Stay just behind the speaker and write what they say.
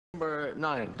number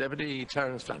 9, Deputy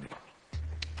Terence Flanagan.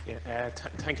 Yeah,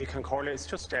 thank you, Concordia. It's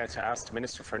just to ask the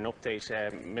Minister for an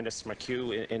update, Minister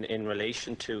McHugh, in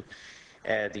relation to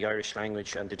the Irish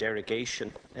language and the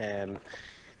derogation. And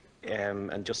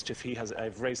just if he has,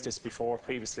 I've raised this before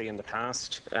previously in the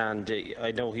past, and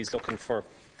I know he's looking for,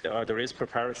 or there is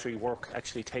preparatory work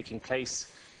actually taking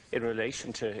place in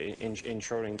relation to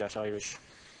ensuring that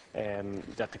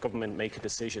that the government make a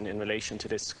decision in relation to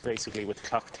this, basically with the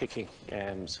clock ticking.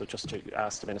 So just to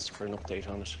ask the Minister for an update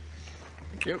on it.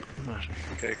 Thank you.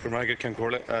 Okay,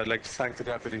 I'd like to thank the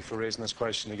Deputy for raising this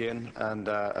question again, and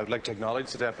I would like to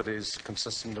acknowledge the Deputy's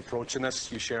consistent approach in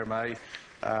this. You share my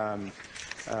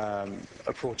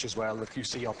approach as well, that you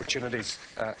see opportunities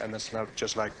in this, and I would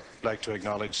just like to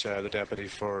acknowledge the Deputy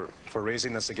for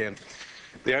raising this again.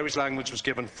 The Irish language was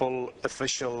given full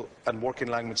official and working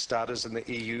language status in the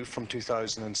EU from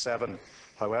 2007.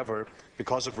 However,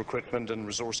 because of recruitment and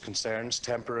resource concerns,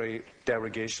 temporary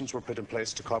derogations were put in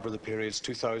place to cover the periods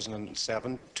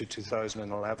 2007 to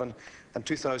 2011 and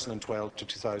 2012 to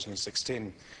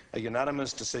 2016. A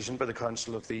unanimous decision by the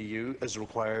Council of the EU is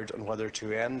required on whether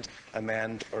to end,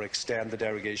 amend or extend the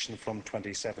derogation from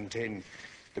 2017.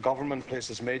 The Government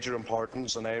places major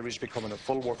importance on Irish becoming a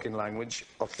full working language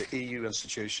of the EU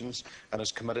institutions and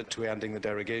is committed to ending the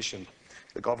derogation.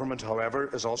 The Government, however,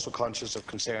 is also conscious of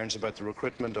concerns about the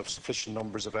recruitment of sufficient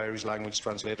numbers of Irish language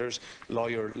translators,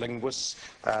 lawyer linguists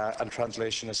and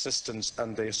translation assistants,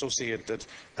 and the associated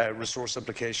resource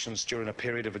implications during a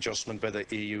period of adjustment by the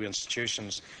EU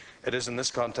institutions. It is in this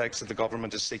context that the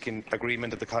Government is seeking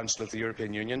agreement at the Council of the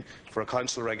European Union for a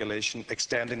Council regulation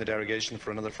extending the derogation for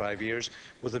another 5 years,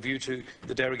 with a view to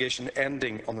the derogation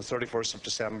ending on the 31st of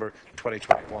December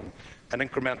 2021. An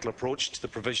incremental approach to the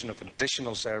provision of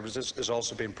additional services is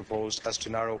also being proposed as to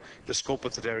narrow the scope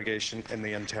of the derogation in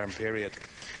the interim period.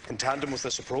 In tandem with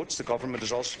this approach, the Government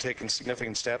has also taken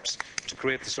significant steps to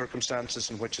create the circumstances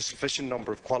in which a sufficient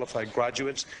number of qualified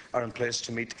graduates are in place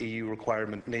to meet EU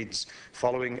requirement needs.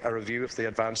 Following a review of the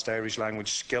Advanced Irish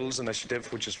Language Skills Initiative,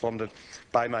 which is funded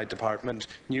by my department,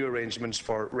 new arrangements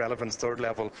for relevant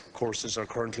third-level courses are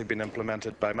currently being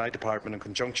implemented by my department in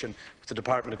conjunction with the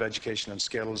Department of Education and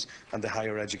Skills and the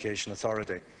Higher Education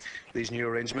Authority. These new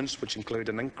arrangements, which include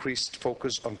an increased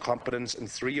focus on competence in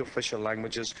 3 official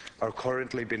languages, are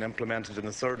currently being implemented in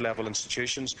the third-level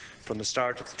institutions from the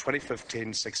start of the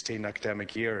 2015-16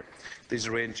 academic year. These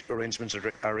arrangements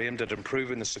are aimed at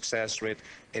improving the success rate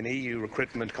in EU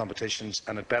recruitment competitions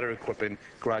and at better equipping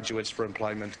graduates for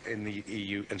employment in the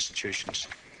EU institutions.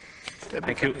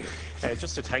 Thank you.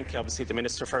 Just to thank, obviously, the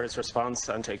Minister for his response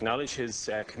and to acknowledge his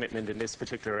commitment in this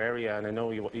particular area. And I know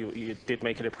you did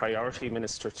make it a priority,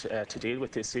 Minister, to deal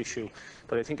with this issue.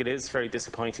 But I think it is very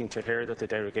disappointing to hear that the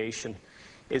derogation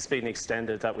is being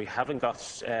extended, that we haven't got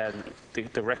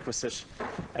the requisite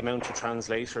amount of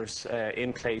translators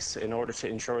in place in order to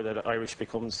ensure that Irish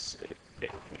becomes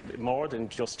more than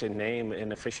just in name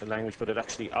an official language, but it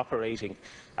actually operating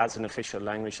as an official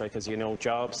language. Like, as you know,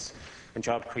 jobs and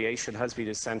job creation has been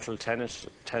a central tenet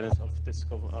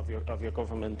of your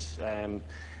government,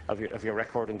 of your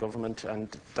record in government,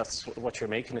 and that's what you're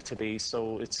making it to be.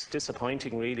 So it's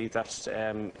disappointing, really, that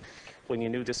when you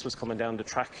knew this was coming down the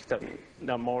track,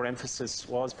 that more emphasis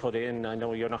was put in. I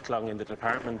know you're not long in the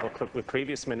department, but with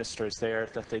previous ministers there,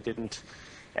 that they didn't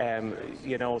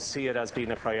see it as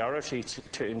being a priority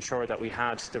to ensure that we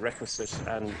had the requisite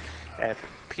and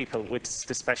people with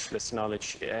the specialist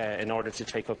knowledge in order to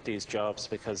take up these jobs,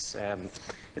 because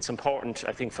it's important,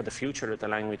 I think, for the future of the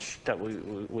language that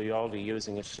we all be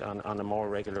using it on a more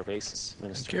regular basis,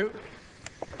 Minister. Thank you.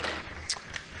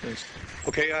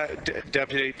 Okay,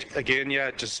 Deputy, again,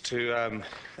 just to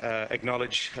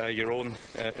acknowledge your own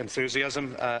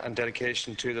enthusiasm and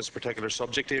dedication to this particular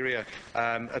subject area.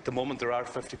 At the moment, there are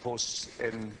 50 posts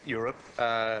in Europe.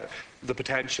 The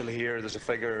potential here, there's a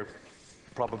figure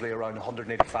probably around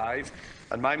 185.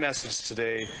 And my message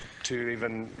today to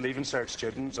even Leaving Cert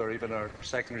students or even our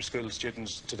secondary school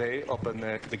students today up in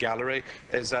the gallery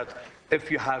is that if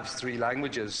you have 3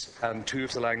 languages and 2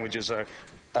 of the languages are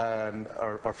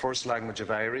our first language of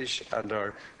Irish and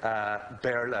our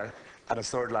Berla, and a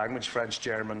third language, French,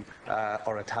 German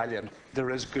or Italian,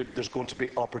 there's going to be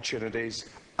opportunities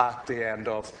at the end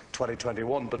of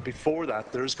 2021. But before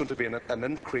that, there is going to be an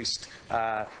increased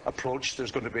approach.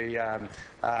 There's going to be an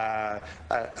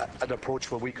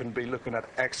approach where we can be looking at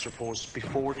extra posts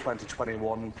before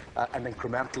 2021, an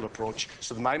incremental approach.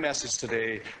 So my message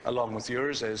today, along with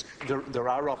yours, is there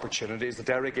are opportunities. The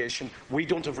derogation, we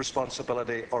don't have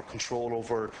responsibility or control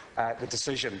over the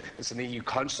decision. It's an EU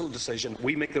Council decision.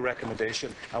 We make the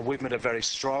recommendation, and we've made a very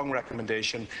strong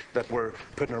recommendation that we're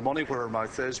putting our money where our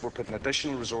mouth is. We're putting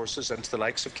additional resources into the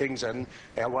likes of King's Inn,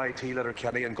 LYT,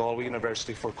 Letterkenny and Galway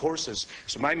University for courses.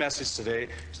 So my message today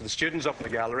to the students up in the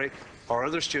gallery, or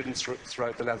other students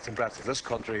throughout the length and breadth of this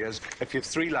country, is if you have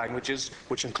 3 languages,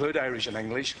 which include Irish and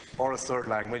English, or a 3rd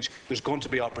language, there's going to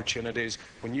be opportunities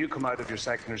when you come out of your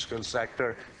secondary school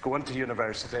sector, go into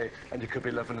university, and you could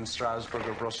be living in Strasbourg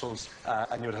or Brussels,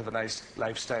 and you'd have a nice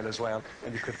lifestyle as well,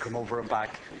 and you could come over and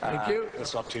back. Thank you.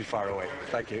 It's not too far away.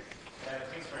 Thank you.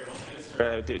 Thanks very much,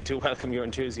 Minister. Do welcome your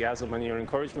enthusiasm and your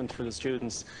encouragement for the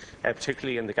students,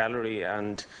 particularly in the gallery.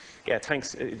 And yeah,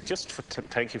 thanks.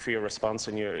 Thank you for your response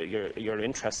and your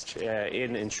interest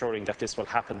in ensuring that this will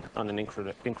happen on an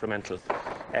incremental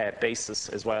basis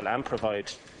as well, and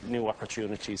provide new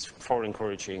opportunities for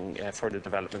encouraging further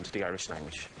development of the Irish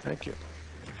language. Thank you.